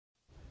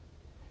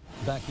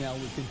Back now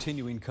with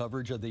continuing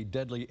coverage of the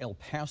deadly El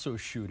Paso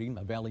shooting,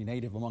 a Valley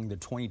native among the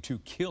 22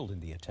 killed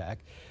in the attack.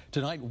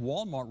 Tonight,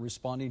 Walmart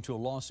responding to a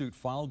lawsuit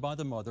filed by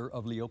the mother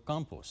of Leo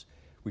Campos.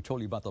 We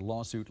told you about the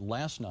lawsuit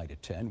last night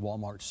at 10.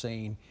 Walmart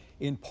saying,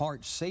 in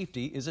part,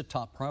 safety is a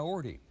top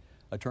priority.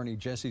 Attorney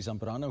Jesse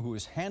Zambrano, who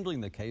is handling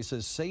the case,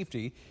 says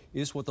safety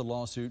is what the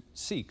lawsuit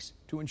seeks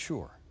to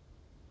ensure.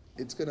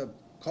 It's going to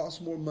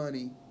cost more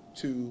money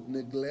to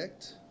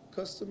neglect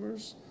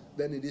customers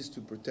than it is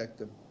to protect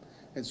them.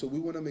 And so we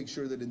want to make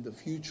sure that in the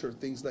future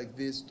things like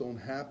this don't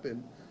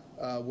happen,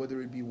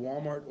 whether it be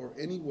Walmart or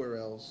anywhere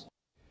else.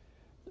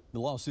 The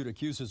lawsuit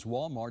accuses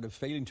Walmart of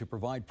failing to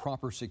provide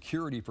proper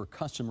security for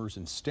customers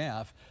and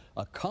staff.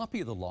 A copy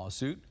of the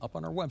lawsuit up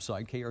on our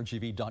website,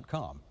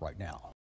 krgv.com, right now.